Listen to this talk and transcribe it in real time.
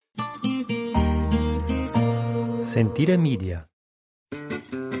Sentire Media.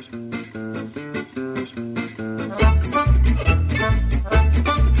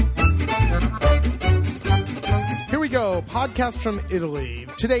 Here we go. Podcast from Italy.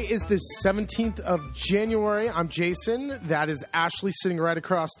 Today is the 17th of January. I'm Jason. That is Ashley sitting right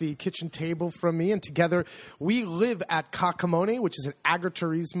across the kitchen table from me. And together we live at Cacamone, which is an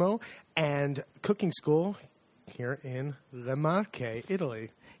agriturismo and cooking school here in Le Marche,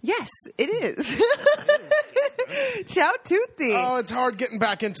 Italy. Yes, it is. Ciao tutti. Oh, it's hard getting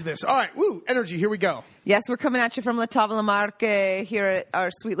back into this. All right. Woo. Energy. Here we go. Yes, we're coming at you from La Tavola Marche here at our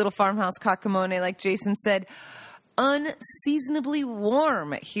sweet little farmhouse, Cacamone. Like Jason said, unseasonably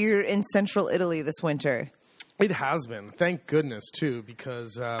warm here in central Italy this winter. It has been. Thank goodness, too,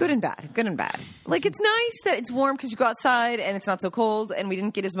 because... Good and bad. Like, it's nice that it's warm because you go outside and it's not so cold, and we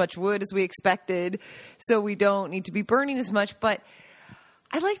didn't get as much wood as we expected, so we don't need to be burning as much, but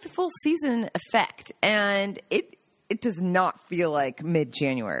I like the full season effect, and it does not feel like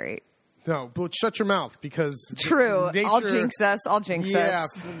mid-January. No, but shut your mouth because... True. Nature, I'll jinx us. Yeah,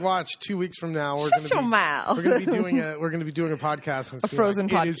 watch 2 weeks from now. Shut your mouth. We're going to be doing a podcast. And a frozen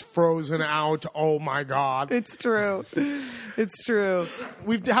podcast. It is frozen out. Oh, my God. It's true. It's true.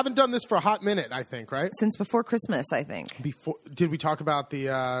 We haven't done this for a hot minute, I think, right? Since before Christmas, I think. Did we talk about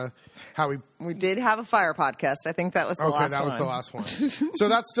the how we... We did have a fire podcast. I think that was the last one. Okay, that was the last one. So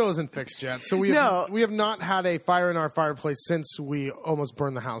that still isn't fixed yet. So we have not had a fire in our fireplace since we almost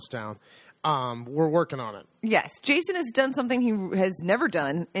burned the house down. We're working on it. Yes. Jason has done something he has never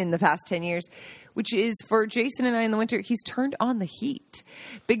done in the past 10 years, which is for Jason and I in the winter, he's turned on the heat.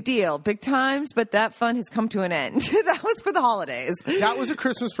 Big deal. Big times, but that fun has come to an end. That was for the holidays. That was a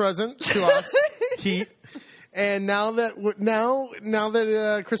Christmas present to us, heat. And now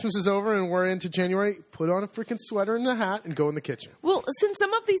that Christmas is over and we're into January, put on a freaking sweater and a hat and go in the kitchen. Well, since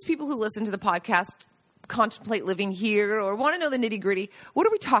some of these people who listen to the podcast contemplate living here or want to know the nitty-gritty, what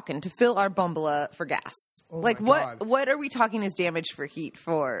are we talking to fill our bumblea for gas? Oh like, what are we talking is damage for heat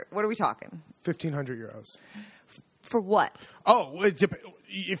for? What are we talking? 1,500 euros. For what? Oh,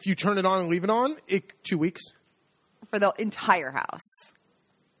 if you turn it on and leave it on, 2 weeks. For the entire house.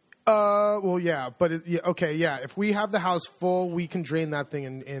 Well, yeah, but if we have the house full, we can drain that thing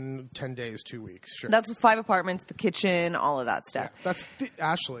in 10 days, 2 weeks, sure. That's with 5 apartments, the kitchen, all of that stuff. Yeah, that's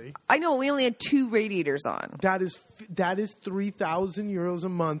Ashley. I know, we only had 2 radiators on. That is 3,000 euros a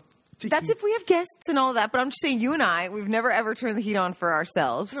month. That's if we have guests and all of that, but I'm just saying you and we've never ever turned the heat on for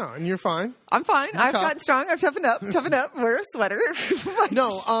ourselves. No, and you're fine. I'm fine. I've gotten strong. I've toughened up. Wear a sweater.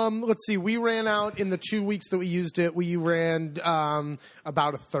 No, let's see. We ran out in the 2 weeks that we used it. We ran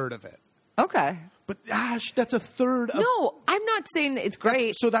about a third of it. Okay. But Ash, that's a third of... No, I'm not saying it's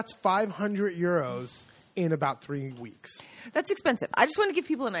great. That's 500 euros in about 3 weeks. That's expensive. I just want to give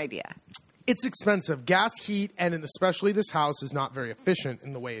people an idea. It's expensive. Gas, heat, and especially this house is not very efficient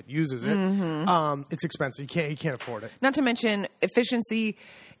in the way it uses it. Mm-hmm. It's expensive. You can't afford it. Not to mention efficiency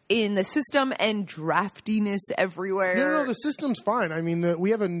in the system and draftiness everywhere. No, the system's fine. I mean,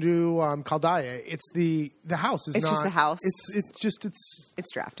 we have a new caldaie. It's the house is not... It's just the house?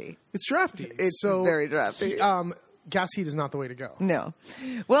 It's drafty. It's drafty. It's very drafty. Gas heat is not the way to go. No.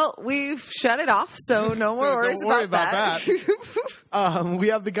 Well, we've shut it off, so no more worries about that. We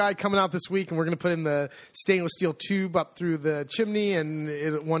have the guy coming out this week, and we're going to put in the stainless steel tube up through the chimney,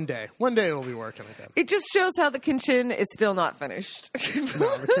 and one day it'll be working again. It just shows how the kitchen is still not finished.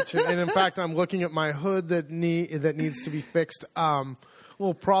 No, the kitchen. And in fact, I'm looking at my hood that needs to be fixed.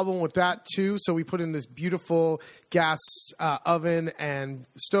 Little problem with that too. So we put in this beautiful gas oven and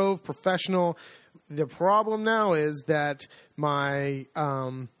stove, professional. The problem now is that my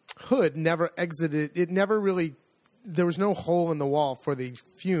hood never exited. It never really. There was no hole in the wall for the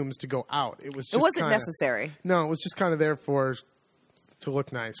fumes to go out. It wasn't necessary. No, it was just kind of there to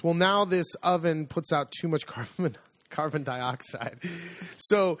look nice. Well, now this oven puts out too much carbon dioxide.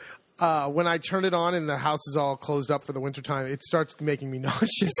 So when I turn it on and the house is all closed up for the wintertime, it starts making me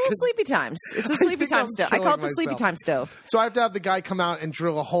nauseous. It's sleepy times. It's a sleepy time stove. I call it the sleepy time stove. So I have to have the guy come out and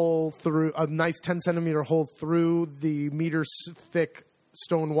drill a nice 10-centimeter hole through the meter thick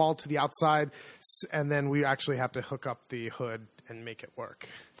stone wall to the outside, and then we actually have to hook up the hood and make it work.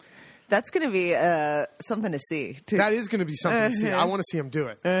 That's going to be something to see, too. That is going to be something to see. I want to see him do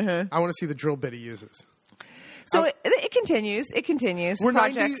it. I want to see the drill bit he uses. So it continues. It continues. We're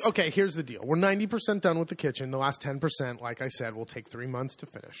here's the deal. We're 90% done with the kitchen. The last 10%, like I said, will take 3 months to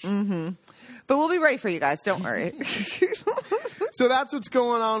finish. Mm-hmm. But we'll be ready for you guys. Don't worry. So that's what's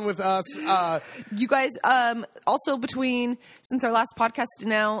going on with us. You guys, also since our last podcast to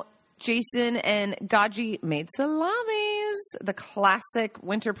now, Jason and Gaji made salamis. the classic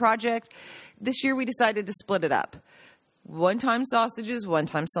winter project. This year we decided to split it up. One time sausages, one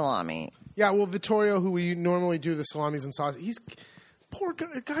time salami. Yeah, well, Vittorio, who we normally do the salamis and sausages, he's poor guy,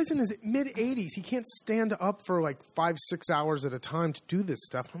 guy's in his mid-80s. He can't stand up for like 5-6 hours at a time to do this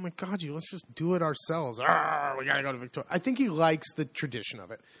stuff. I'm like, God, let's just do it ourselves. We got to go to Victoria. I think he likes the tradition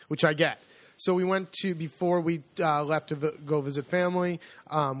of it, which I get. So we went to, before we left to go visit family,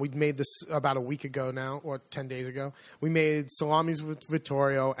 we'd made this about a week ago now, or 10 days ago. We made salamis with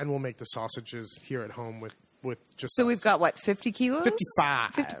Vittorio, and we'll make the sausages here at home with just So us. we've got, what, 50 kilos?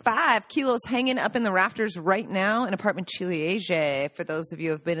 55 kilos hanging up in the rafters right now in apartment Chiliege, for those of you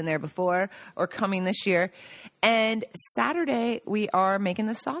who have been in there before or coming this year. And Saturday, we are making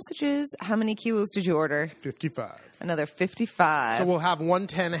the sausages. How many kilos did you order? 55. Another 55. So we'll have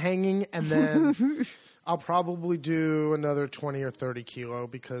 110 hanging, and then I'll probably do another 20 or 30 kilo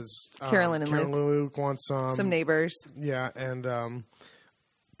because Carolyn and Luke wants some neighbors. Yeah, and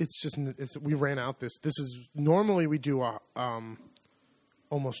we ran out this. This is normally we do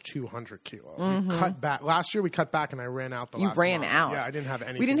almost 200 kilo. Mm-hmm. We cut back last year. We cut back, and I ran out. You ran out. Yeah, I didn't have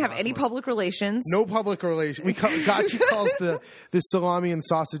any. We didn't have any public relations. No public relations. Gotcha calls the salami and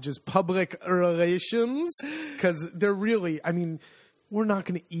sausages public relations because they're really. I mean, we're not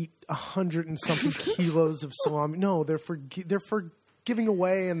going to eat 100 and something kilos of salami. No, they're for giving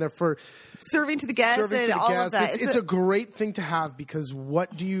away, and they're for serving to the guests and all of that. It's a great thing to have because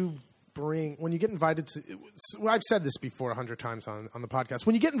what do you bring when you get invited to? Well, I've said this before 100 times on the podcast.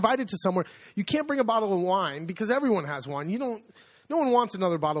 When you get invited to somewhere, you can't bring a bottle of wine because everyone has wine. No one wants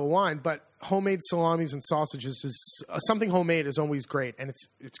another bottle of wine, but homemade salamis and sausages is something homemade is always great, and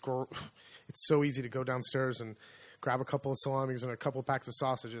it's so easy to go downstairs and grab a couple of salamis and a couple of packs of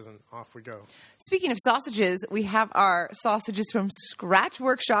sausages, and off we go. Speaking of sausages, we have our Sausages from Scratch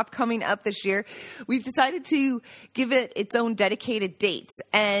workshop coming up this year. We've decided to give it its own dedicated dates,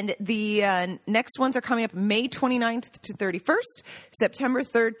 and the next ones are coming up May 29th to 31st, September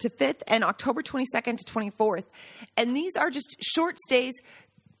 3rd to 5th, and October 22nd to 24th. And these are just short stays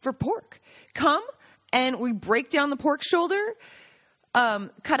for pork. Come, and we break down the pork shoulder,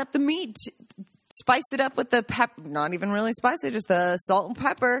 cut up the meat, spice it up with the pepper, not even really spice it, just the salt and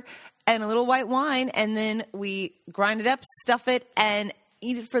pepper and a little white wine. And then we grind it up, stuff it, and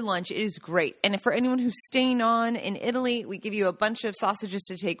eat it for lunch. It is great. And for anyone who's staying on in Italy, we give you a bunch of sausages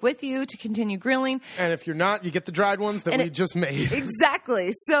to take with you to continue grilling. And if you're not, you get the dried ones that we just made.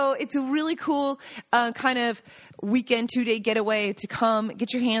 Exactly. So it's a really cool kind of weekend, 2-day getaway to come,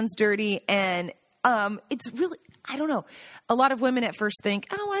 get your hands dirty. And it's really... I don't know. A lot of women at first think,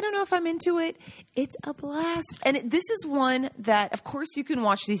 oh, I don't know if I'm into it. It's a blast. And this is one that, of course, you can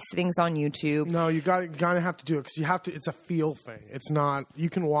watch these things on YouTube. No, you gotta have to do it because you have to. It's a feel thing. It's not. You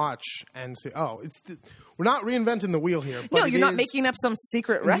can watch and say, oh, we're not reinventing the wheel here. But no, you're not making up some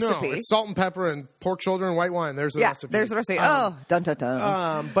secret recipe. No, it's salt and pepper and pork shoulder and white wine. There's the recipe. There's the recipe. Dun dun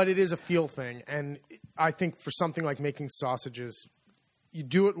dun. But it is a feel thing, and I think for something like making sausages, you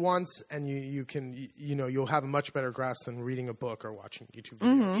do it once, and you'll have a much better grasp than reading a book or watching a YouTube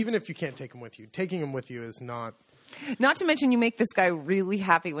video. Mm-hmm. Even if you can't take them with you, taking them with you is not. Not to mention, you make this guy really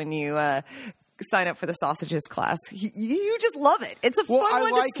happy when you sign up for the sausages class. You just love it. It's a fun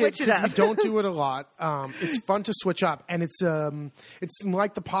one to switch it up. We don't do it a lot. It's fun to switch up, and it's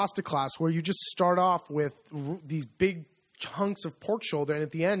like the pasta class where you just start off with these big chunks of pork shoulder, and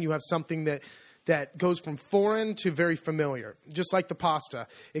at the end you have something that goes from foreign to very familiar. Just like the pasta,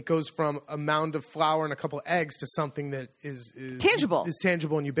 it goes from a mound of flour and a couple of eggs to something that is tangible. Is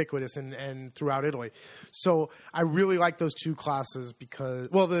tangible and ubiquitous and throughout Italy. So I really like those two classes because,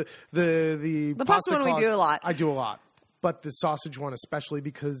 well, the pasta one class, we do a lot. I do a lot. But the sausage one especially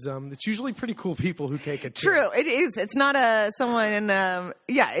because it's usually pretty cool people who take it too. True, it is. It's not someone in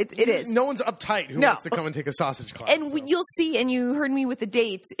it is. No one's uptight who wants to come and take a sausage class. And you'll see, and you heard me with the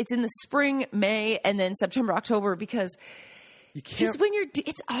dates, it's in the spring, May, and then September, October, because you can't, just when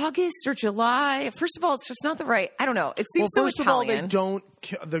it's August or July, first of all, it's just not the right, I don't know. It seems so Italian. First of all,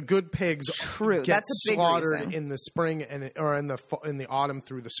 the good pigs True, get that's a big slaughtered reason. in the spring or in the autumn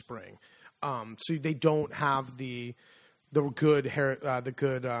through the spring. So they don't have the good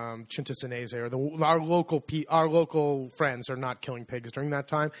Cintosanese or our local friends are not killing pigs during that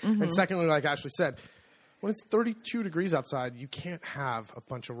time. Mm-hmm. And secondly, like Ashley said, when it's 32 degrees outside, you can't have a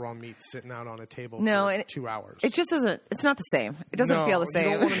bunch of raw meat sitting out on a table for 2 hours. It just isn't. It's not the same. It doesn't feel the same.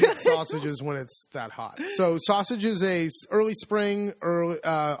 You don't want to make sausages when it's that hot. So sausage is a early spring, early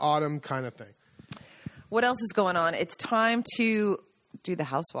autumn kind of thing. What else is going on? It's time to do the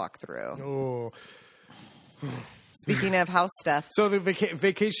house walkthrough. Oh. Speaking of house stuff. So the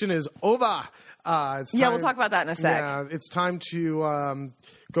vacation is over. It's Yeah, time, we'll talk about that in a sec. Yeah, it's time to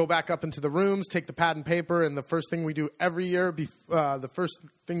go back up into the rooms, take the pad and paper, and the first thing we do every year,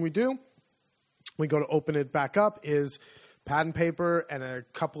 we go to open it back up, is pad and paper and a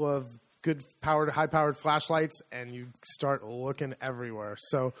couple of good high-powered flashlights, and you start looking everywhere.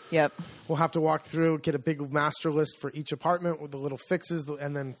 So Yep. we'll have to walk through, get a big master list for each apartment with the little fixes,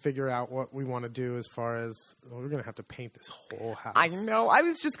 and then figure out what we want to do as far as we're going to have to paint this whole house. I know. I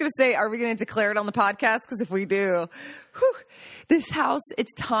was just going to say, are we going to declare it on the podcast? Because if we do, this house,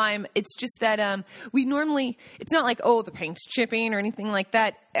 it's time. It's just that we normally, it's not like, oh, the paint's chipping or anything like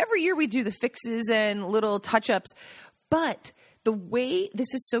that. Every year we do the fixes and little touch-ups. But the way,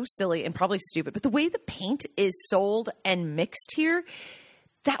 this is so silly and probably stupid, but the way the paint is sold and mixed here,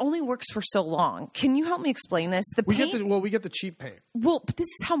 that only works for so long. Can you help me explain this? We get the cheap paint. Well, but this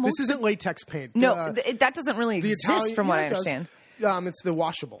is how most... This isn't latex paint. No, that doesn't really exist from what I understand. It's the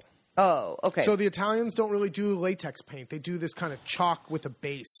washable. Oh, okay. So the Italians don't really do latex paint. They do this kind of chalk with a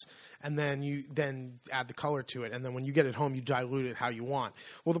base, and then you add the color to it. And then when you get it home, you dilute it how you want.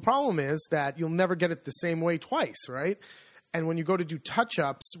 Well, the problem is that you'll never get it the same way twice, right? And when you go to do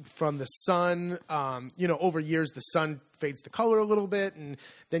touch-ups from the sun, over years the sun fades the color a little bit, and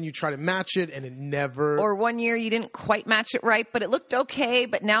then you try to match it, and it never... Or one year you didn't quite match it right, but it looked okay,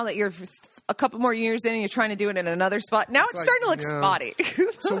 but now that you're a couple more years in and you're trying to do it in another spot, now it's starting to look spotty.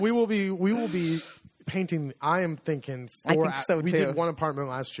 So we will be painting, I am thinking 4. I think so, we too. did 1 apartment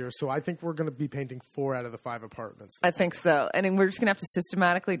last year, so I think we're going to be painting 4 out of the 5 apartments. I think so. And then we're just going to have to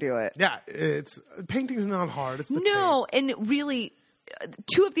systematically do it. Yeah, painting's not hard. It's the tape. And really,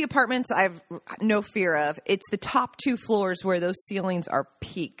 2 of the apartments I have no fear of. It's the top 2 floors where those ceilings are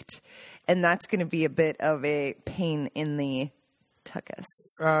peaked. And that's going to be a bit of a pain in the tuchus.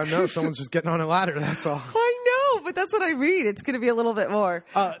 No, someone's just getting on a ladder, that's all. I know, but that's what I mean. It's going to be a little bit more.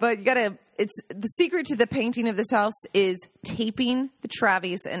 But you got to... It's the secret to the painting of this house is taping the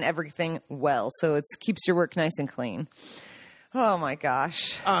travies and everything well, so it keeps your work nice and clean. Oh my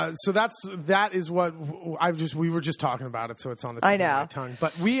gosh! So that is what we were just talking about it, so it's on the tip of my tongue.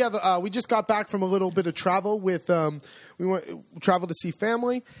 But we have we just got back from a little bit of travel with traveled to see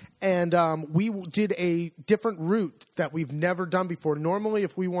family, and we did a different route that we've never done before. Normally,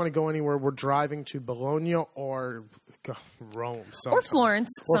 if we want to go anywhere, we're driving to Bologna or Rome, or Florence.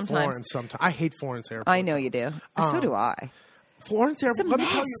 Sometimes. I hate Florence Airport. I know you do. So do I. Florence Airport.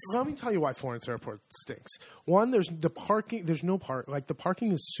 Let me tell you why Florence Airport stinks. One, there's the parking. There's no park. Like the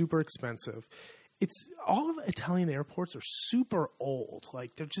parking is super expensive. It's all of Italian airports are super old.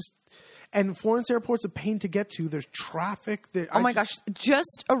 Like they're just. And Florence Airport's a pain to get to. There's traffic. Gosh!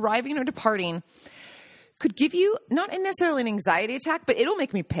 Just arriving or departing could give you not necessarily an anxiety attack, but it'll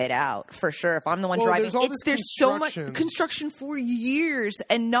make me pit out for sure if I'm the one driving. There's so much construction for years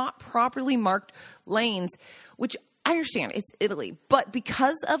and not properly marked lanes, which I understand it's Italy, but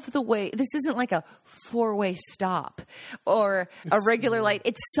because of the way this isn't like a 4-way stop or a regular light,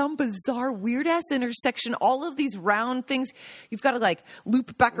 it's some bizarre weird ass intersection. All of these round things, you've got to like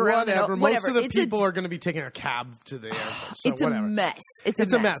loop back around. Whatever. Most of the people are going to be taking a cab to the airport. So it's whatever. A mess. It's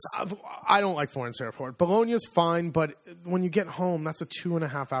a mess. I don't like Florence Airport. Bologna's fine, but when you get home, that's a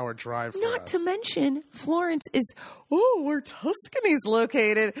 2.5-hour drive. Not to mention, Florence is where Tuscany's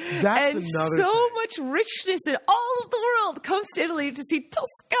located, that's and another so thing. much richness in all of the world comes to Italy to see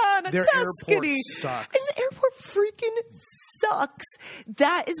Toscana, Their Tuscany. Airport sucks. And the airport freaking sucks.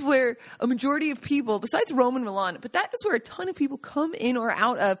 That is where a majority of people, besides Rome and Milan, but that is where a ton of people come in or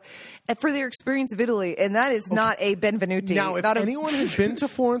out of for their experience of Italy, and that is not a benvenuti. Now, if anyone has been to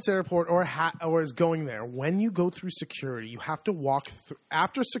Florence Airport or is going there, when you go through security, you have to walk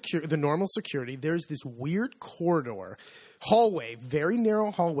after the normal security. There's this weird corridor. Hallway, very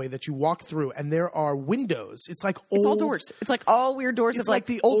narrow hallway that you walk through, and there are windows. It's like it's all doors. It's like all weird doors of like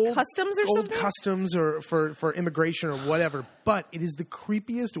the old customs or something. Old customs or for immigration or whatever. But it is the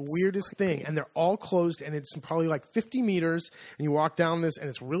creepiest, weirdest thing, and they're all closed, and it's probably like 50 meters, and you walk down this, and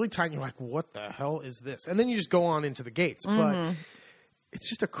it's really tight, and you're like, what the hell is this? And then you just go on into the gates. But it's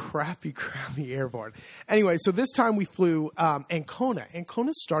just a crappy airport. Anyway, so this time we flew Ancona.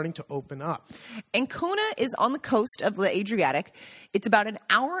 Ancona's starting to open up. Ancona is on the coast of the Adriatic. It's about an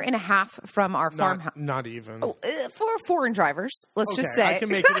hour and a half from our farmhouse. Not even. For foreign drivers, let's just say. I can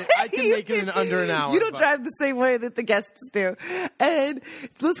make it in under an hour. You don't drive the same way that the guests do. And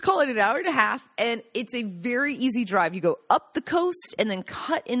let's call it an hour and a half. And it's a very easy drive. You go up the coast and then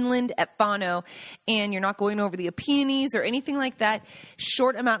cut inland at Fano. And you're not going over the Apennines or anything like that.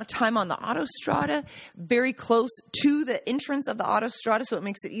 Short amount of time on the autostrada, very close to the entrance of the autostrada, so it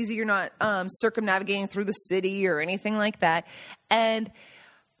makes it easy. You're not circumnavigating through the city or anything like that. And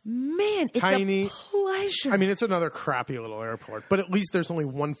Man, it's Tiny. a pleasure. I mean, it's another crappy little airport, but at least there's only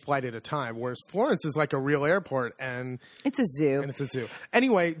one flight at a time, whereas Florence is like a real airport, and it's a zoo.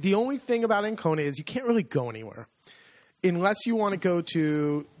 Anyway, the only thing about Ancona is you can't really go anywhere. Unless you want to go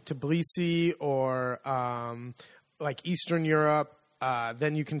to Tbilisi or like Eastern Europe,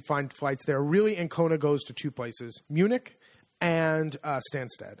 then you can find flights there. Really, Ancona goes to two places, Munich and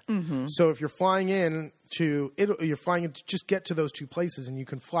Stansted. Mm-hmm. So if you're flying in to Italy, just get to those two places, and you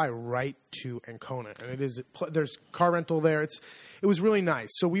can fly right to Ancona. And there's car rental there. It was really nice.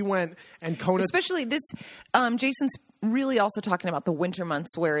 So we went, Ancona. Especially this, Jason's really also talking about the winter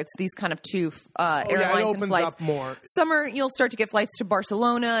months where it's these kind of two airlines and flights. Up more. Summer, you'll start to get flights to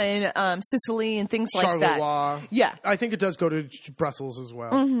Barcelona and Sicily and things like that. Charleroi. Yeah. I think it does go to Brussels as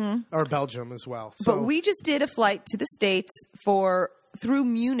well, or Belgium as well. So. But we just did a flight to the States through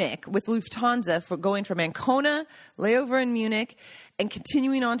Munich with Lufthansa for going from Ancona, layover in Munich, and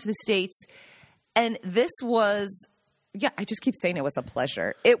continuing on to the States. And this was, I just keep saying it was a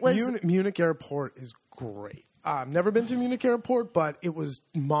pleasure. It was Munich Airport is great. I've never been to Munich Airport, but it was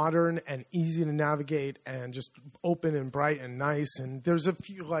modern and easy to navigate and just open and bright and nice. And there's a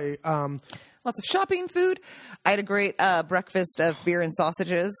few lots of shopping, food. I had a great breakfast of beer and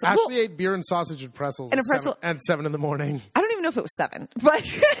sausages. Ashley ate beer and sausage and pretzels at 7 in the morning. I don't even know if it was 7, but I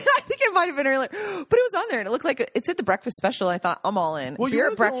think it might have been earlier. But it was on there, and it looked like it's at the breakfast special. I thought, I'm all in. Well,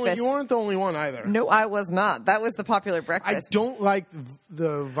 beer at breakfast. You weren't the only one either. No, I was not. That was the popular breakfast. I don't like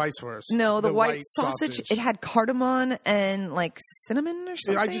the Weisswurst. No, the white sausage. It had cardamom and like cinnamon or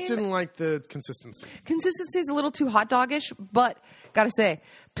something. I just didn't like the consistency. Consistency is a little too hot doggish, but gotta say,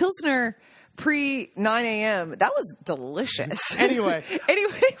 Pilsner pre 9 a.m. That was delicious. Anyway,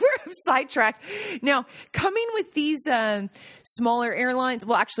 we're sidetracked. Now, coming with these smaller airlines,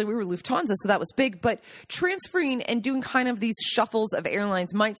 well, actually, we were Lufthansa, so that was big, but transferring and doing kind of these shuffles of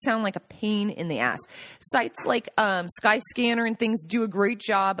airlines might sound like a pain in the ass. Sites like Skyscanner and things do a great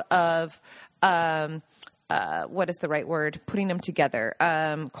job of what is the right word? Putting them together,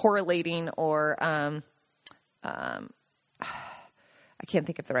 correlating or I can't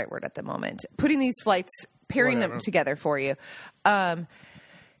think of the right word at the moment. Putting these flights, pairing them together for you. Now,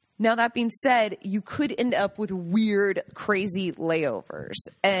 that being said, you could end up with weird, crazy layovers.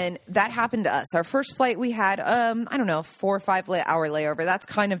 And that happened to us. Our first flight, we had, 4 or 5 hour layover. That's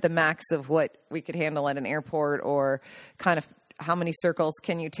kind of the max of what we could handle at an airport, or kind of how many circles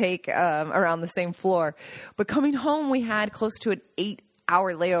can you take around the same floor. But coming home, we had close to an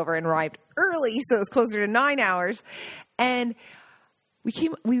 8-hour layover and arrived early, so it was closer to 9 hours. And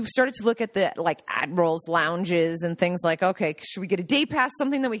we started to look at the Admiral's lounges and things like, okay, should we get a day pass,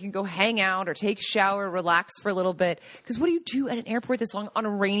 something that we can go hang out or take a shower, relax for a little bit? Because what do you do at an airport this long on a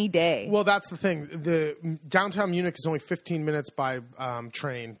rainy day? Well, that's the thing. The downtown Munich is only 15 minutes by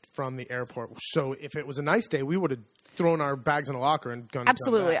train from the airport. So if it was a nice day, we would have thrown our bags in a locker and gone.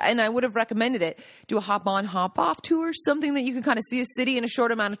 Absolutely. And I would have recommended it. Do a hop on, hop off tour, something that you can kind of see a city in a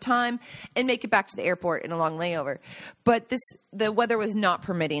short amount of time and make it back to the airport in a long layover. But the weather was not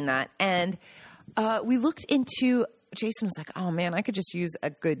permitting that. And we looked into, Jason was like, oh man, I could just use a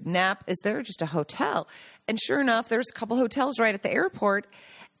good nap. Is there just a hotel? And sure enough, there's a couple hotels right at the airport.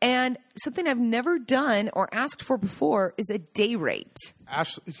 And something I've never done or asked for before is a day rate.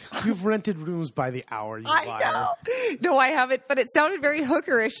 Ashley, you've rented rooms by the hour, you liar. I know. No, I haven't, but it sounded very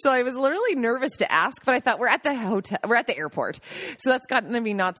hookerish, so I was literally nervous to ask, but I thought we're at the airport. So that's gotten to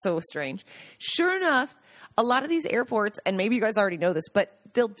be not so strange. Sure enough, a lot of these airports, and maybe you guys already know this, but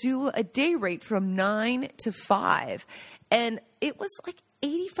they'll do a day rate from 9 to 5. And it was like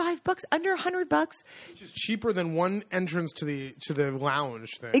 $85, under $100. Which is cheaper than one entrance to the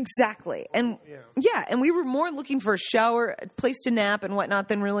lounge thing. Exactly. And and we were more looking for a shower, a place to nap and whatnot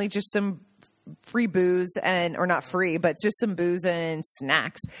than really just some free booze or not free, but just some booze and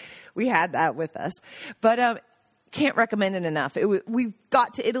snacks. We had that with us. But can't recommend it enough. We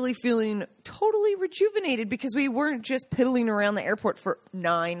got to Italy feeling totally rejuvenated because we weren't just piddling around the airport for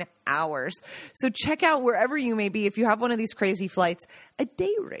 9 hours. So check out wherever you may be. If you have one of these crazy flights, a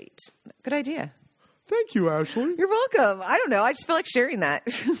day rate. Good idea. Thank you, Ashley. You're welcome. I don't know. I just feel like sharing that.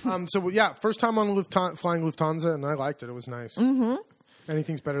 First time on flying Lufthansa, and I liked it. It was nice. Mm-hmm.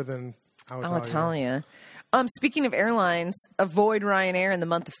 Anything's better than Alitalia. Speaking of airlines, avoid Ryanair in the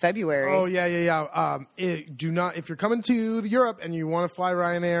month of February. Oh, yeah. Do not, if you're coming to Europe and you want to fly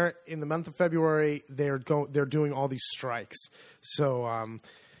Ryanair in the month of February, they're doing all these strikes. So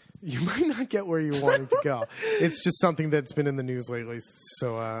you might not get where you're wanting to go. It's just something that's been in the news lately.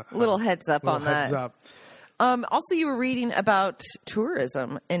 So little heads up on that. Heads up. Also, you were reading about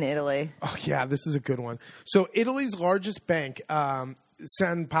tourism in Italy. Oh, yeah, this is a good one. So Italy's largest bank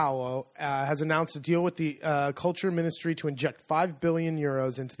San Paolo has announced a deal with the Culture Ministry to inject 5 billion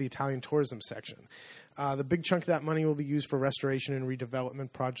euros into the Italian tourism section. The big chunk of that money will be used for restoration and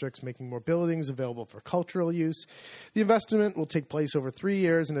redevelopment projects, making more buildings available for cultural use. The investment will take place over 3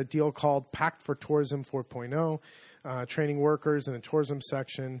 years in a deal called Pact for Tourism 4.0, training workers in the tourism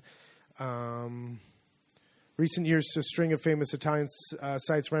section. Recent years, a string of famous Italian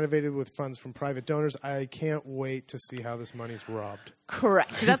sites renovated with funds from private donors. I can't wait to see how this money's robbed. Correct.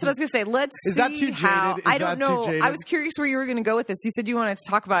 That's what I was going to say. Let's Is see that too how. jaded? Is I don't that too know. jaded? I was curious where you were going to go with this. You said you wanted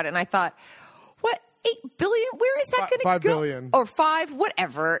to talk about it, and I thought, what? 8 billion? Where is that going to go? 5 billion. Or 5,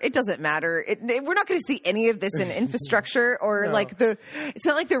 whatever. It doesn't matter. We're not going to see any of this in infrastructure or No. it's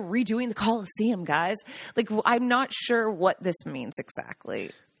not like they're redoing the Coliseum, guys. Like, I'm not sure what this means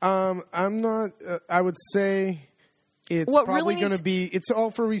exactly. I'm not, I would say it's What probably really going needs- to be, it's all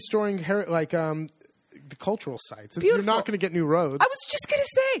for restoring, the cultural sites. You're Beautiful. not going to get new roads. I was just going to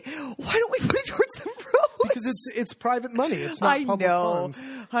say, why don't we put it towards the roads? Because it's private money. It's not public funds.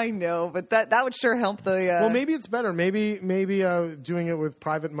 I know, but that would sure help the. Well, maybe it's better. Maybe doing it with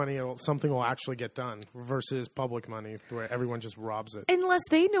private money, something will actually get done versus public money where everyone just robs it. Unless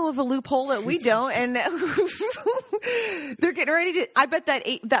they know of a loophole that we don't, and they're getting ready to. I bet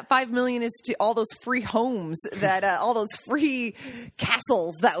that 5 million is to all those free homes that all those free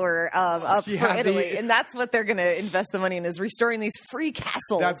castles that were up for Italy, and that's what they're going to invest the money in, is restoring these free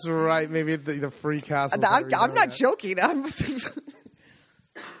castles. That's right. Maybe the free castles. I'm not joking.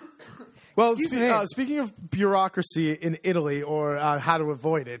 Well, Excuse me. speaking of bureaucracy in Italy, or how to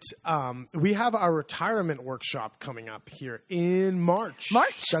avoid it, we have our retirement workshop coming up here in March.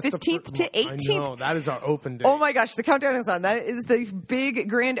 March That's the 15th to 18th. I know, that is our open day. Oh my gosh, the countdown is on. That is the big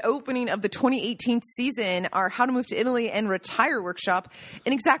grand opening of the 2018 season, our How to Move to Italy and Retire workshop.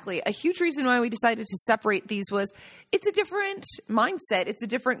 And exactly, a huge reason why we decided to separate these was it's a different mindset, it's a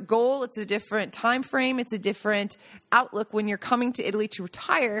different goal, it's a different time frame, it's a different outlook when you're coming to Italy to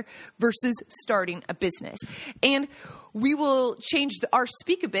retire versus starting a business. And we will change our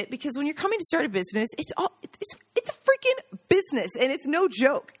speak a bit, because when you're coming to start a business, it's a freaking business, and it's no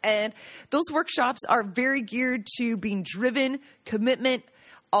joke. And those workshops are very geared to being driven, commitment,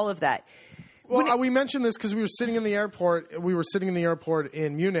 all of that. Well, we mentioned this because we were sitting in the airport. We were sitting in the airport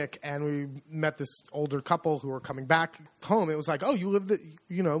in Munich, and we met this older couple who were coming back home. It was like, "Oh, you live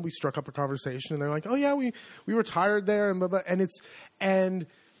we struck up a conversation, and they're like, "Oh yeah, we retired there," and blah, blah. And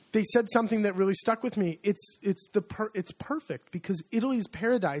they said something that really stuck with me. It's perfect, because Italy's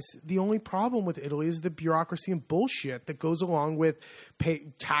paradise. The only problem with Italy is the bureaucracy and bullshit that goes along with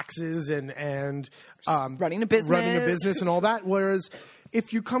taxes and running a business and all that. Whereas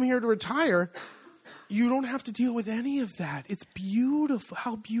if you come here to retire, you don't have to deal with any of that. It's beautiful.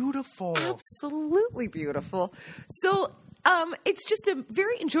 How beautiful. Absolutely beautiful. So it's just a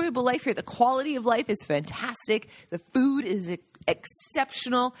very enjoyable life here. The quality of life is fantastic. The food is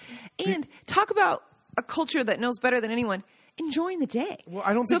exceptional. And talk about a culture that knows better than anyone, enjoying the day. Well,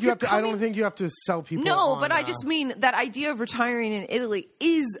 I don't So think if you have you're to. I don't think you have to sell people. No, on, but I just mean that idea of retiring in Italy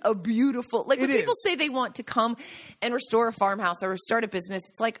is a beautiful. Like, when It people is. say they want to come and restore a farmhouse or start a business,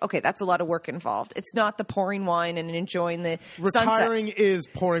 it's like, okay, that's a lot of work involved. It's not the pouring wine and enjoying the retiring sunsets. is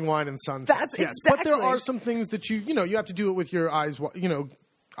pouring wine and sunsets. That's yes. But there exactly. are some things that you have to do it with your eyes.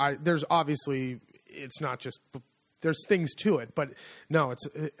 There's obviously, it's not just. There's things to it, but no,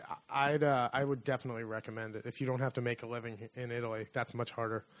 I would definitely recommend it if you don't have to make a living in Italy. That's much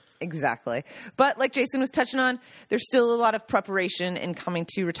harder. Exactly. But like Jason was touching on, there's still a lot of preparation in coming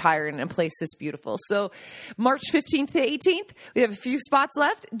to retire in a place this beautiful. So March 15th to 18th, we have a few spots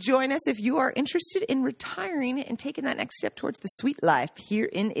left. Join us if you are interested in retiring and taking that next step towards the sweet life here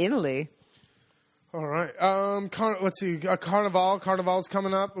in Italy. All right. Let's see. Carnival. Carnival's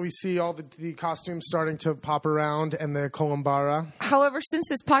coming up. We see all the costumes starting to pop around, and the Colombara. However, since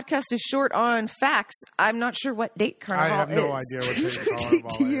this podcast is short on facts, I'm not sure what date Carnival I have is. no idea what date Carnival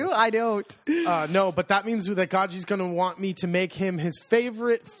Do you? is. I don't. No, but that means that Gaji's going to want me to make him his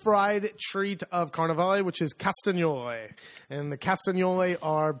favorite fried treat of Carnivale, which is castagnole. And the castagnole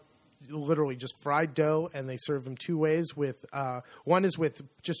are literally just fried dough, and they serve them two ways. With one is with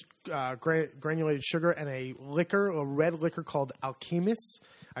just granulated sugar and a red liquor called Alchemis.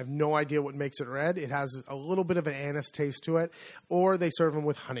 I have no idea what makes it red. It has a little bit of an anise taste to it. Or they serve them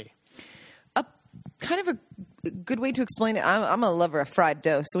with honey. Kind of a good way to explain it. I'm a lover of fried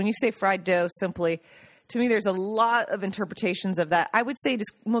dough. So when you say fried dough, simply, to me, there's a lot of interpretations of that. I would say it is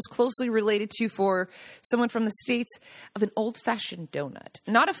most closely related to, for someone from the States, of an old-fashioned donut.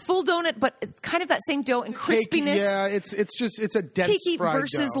 Not a full donut, but kind of that same dough and crispiness. Yeah, it's a dense Cakey fried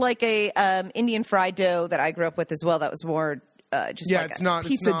versus dough. like a Indian fried dough that I grew up with as well. That was more just like it's a not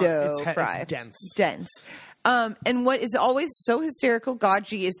pizza dough it's fry. It's dense. Dense. And what is always so hysterical,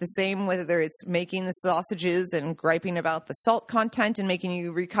 Gaji, is the same whether it's making the sausages and griping about the salt content and making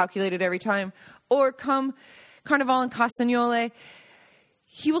you recalculate it every time, or come Carnival and Castagnole.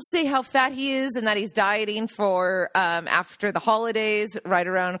 He will say how fat he is and that he's dieting for after the holidays, right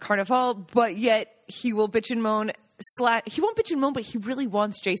around Carnival, but yet he will bitch and moan. He won't bitch and moan, but he really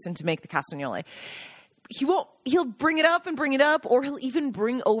wants Jason to make the Castagnole. He'll bring it up, or he'll even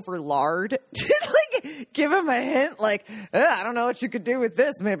bring over lard to like give him a hint, like, I don't know what you could do with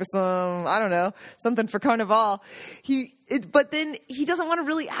this. Maybe something for Carnival. But then he doesn't want to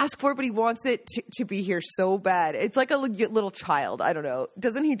really ask for it, but he wants it to be here so bad. It's like a little child. I don't know.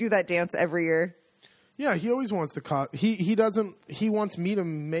 Doesn't he do that dance every year? Yeah, he always wants the he wants me to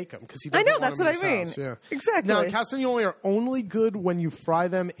make them because he I doesn't know, want that's them what in I his mean. house. Yeah. Exactly. Now, Castagnoli are only good when you fry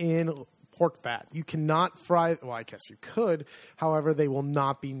them in pork fat. You cannot fry, well, I guess you could. However, they will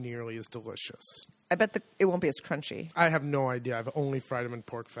not be nearly as delicious. I bet it won't be as crunchy. I have no idea. I've only fried them in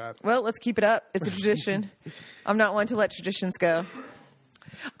pork fat. Well, let's keep it up. It's a tradition. I'm not one to let traditions go.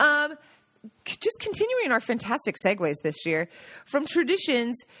 Just continuing our fantastic segues this year, from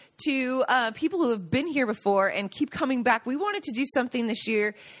traditions to people who have been here before and keep coming back. We wanted to do something this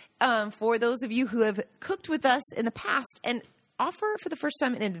year for those of you who have cooked with us in the past and offer for the first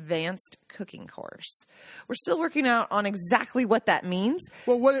time an advanced cooking course. We're still working out on exactly what that means.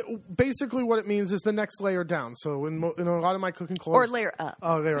 Well, what it means is the next layer down. So in a lot of my cooking courses... Or layer up.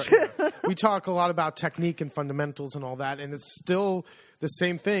 Oh, layer up. Yeah. We talk a lot about technique and fundamentals and all that, and it's still the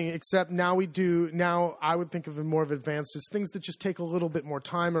same thing, except now I would think of it more of advanced as things that just take a little bit more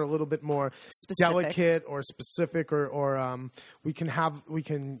time or a little bit more delicate or specific, or we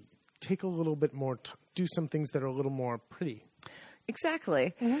can take a little bit more, do some things that are a little more pretty.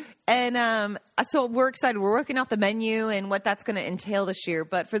 Exactly. Mm-hmm. And so we're excited. We're working out the menu and what that's going to entail this year.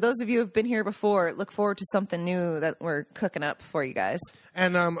 But for those of you who have been here before, look forward to something new that we're cooking up for you guys.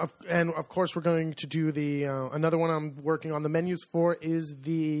 And of course, we're going to do the another one I'm working on the menus for is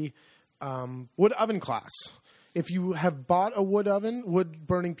the wood oven class. If you have bought a wood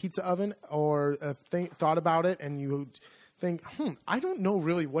burning pizza oven, or thought about it, and you think, I don't know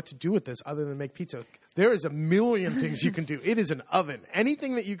really what to do with this other than make pizza. There is a million things you can do. It is an oven.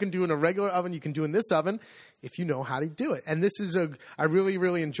 Anything that you can do in a regular oven, you can do in this oven if you know how to do it. And this is I really,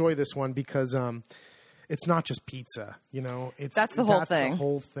 really enjoy this one because it's not just pizza. That's the whole thing. The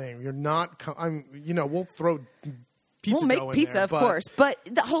whole thing. You're not. We'll throw pizza. We'll make pizza, there, of course. But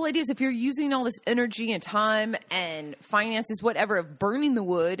the whole idea is if you're using all this energy and time and finances, whatever, of burning the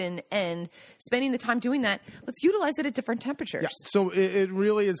wood and spending the time doing that, let's utilize it at different temperatures. Yeah. So it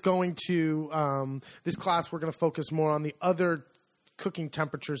really is going to, this class, we're going to focus more on the other cooking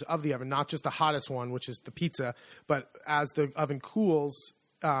temperatures of the oven, not just the hottest one, which is the pizza, but as the oven cools,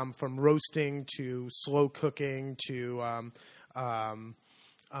 from roasting to slow cooking to,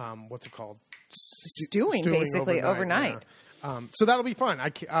 what's it called? Stewing basically overnight. Yeah. So that'll be fun.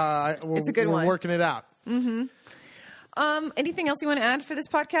 It's a good one. We're working it out. Mm-hmm. Anything else you want to add for this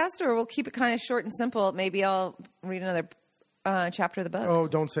podcast, or we'll keep it kind of short and simple? Maybe I'll read another chapter of the book. Oh,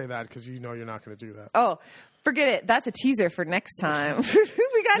 don't say that because you're not going to do that. Oh, forget it. That's a teaser for next time.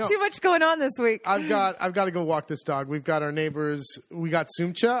 We got too much going on this week. I've got to go walk this dog. We've got our neighbors. We got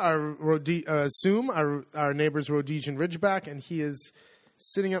Sumcha, our neighbor's Rhodesian Ridgeback, and he is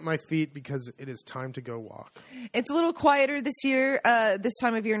sitting at my feet because it is time to go walk. It's a little quieter this year, this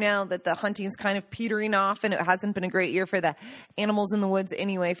time of year now that the hunting's kind of petering off, and it hasn't been a great year for the animals in the woods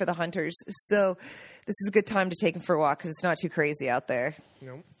anyway for the hunters. So this is a good time to take them for a walk because it's not too crazy out there.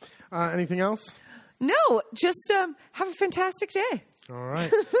 No. Anything else? No, just have a fantastic day. All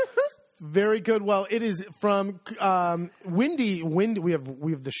right. Very good. Well, it is from windy. We have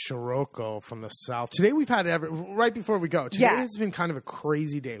the Scirocco from the south. Today we've had right before we go. Today has been kind of a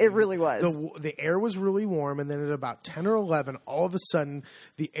crazy day. It really was. The air was really warm, and then at about 10 or 11, all of a sudden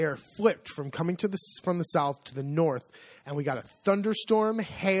the air flipped from coming from the south to the north, and we got a thunderstorm,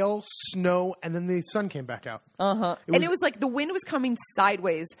 hail, snow, and then the sun came back out. It was like the wind was coming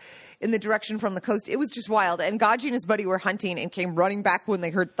sideways in the direction from the coast. It was just wild. And Gaji and his buddy were hunting and came running back when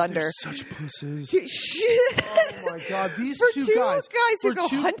they heard thunder. They're such pussies. Oh my God, these two guys who go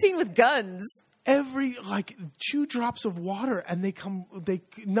hunting with guns. Every 2 drops of water, and when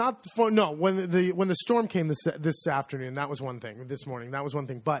the storm came this afternoon, that was one thing. This morning, that was one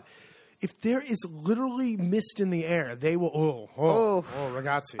thing. But if there is literally mist in the air, they will. Oh,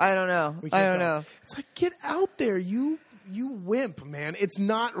 ragazzi. I don't know. I don't know. It's like, get out there, you You wimp, man. It's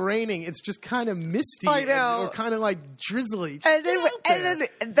not raining. It's just kind of misty. I know. Or kind of like drizzly. Just And get out there.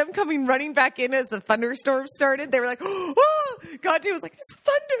 then them coming running back in as the thunderstorm started, they were like, oh, God, dude was like, it's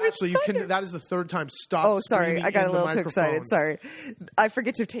thunder. Actually, it's thunder. that is the third time. Stop. Oh, sorry. screaming I got a in the little too excited. microphone. Sorry. I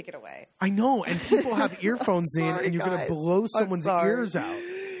forget to take it away. I know. And people have earphones in, sorry, and you're going guys. to blow I'm someone's sorry. ears out.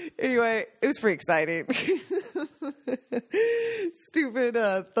 Anyway, it was pretty exciting. Stupid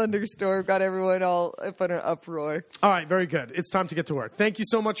thunderstorm got everyone all up in an uproar. All right, very good. It's time to get to work. Thank you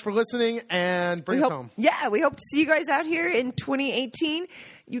so much for listening, and bring us home. Yeah, we hope to see you guys out here in 2018.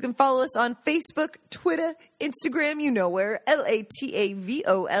 You can follow us on Facebook, Twitter, Instagram, you know where,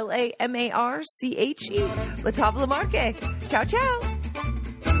 LATAVOLAMARCHE. La Tavola Marche. Ciao, ciao.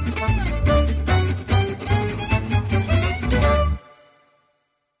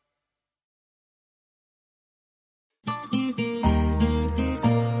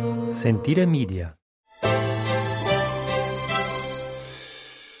 Sentire Media.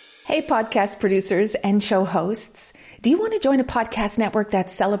 Hey, podcast producers and show hosts. Do you want to join a podcast network that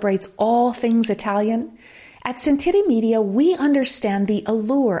celebrates all things Italian? At Sentire Media, we understand the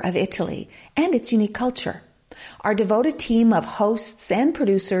allure of Italy and its unique culture. Our devoted team of hosts and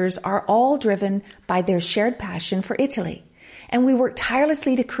producers are all driven by their shared passion for Italy. And we work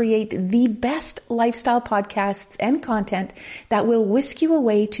tirelessly to create the best lifestyle podcasts and content that will whisk you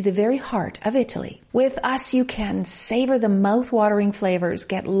away to the very heart of Italy. With us, you can savor the mouth-watering flavors,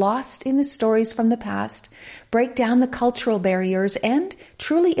 get lost in the stories from the past, break down the cultural barriers, and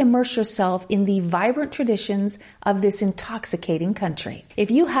truly immerse yourself in the vibrant traditions of this intoxicating country.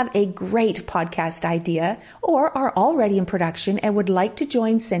 If you have a great podcast idea or are already in production and would like to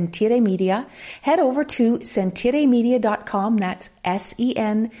join Sentire Media, head over to sentiremedia.com. That's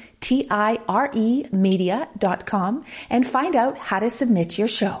SENTIRE media.com and find out how to submit your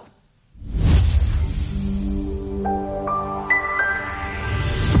show.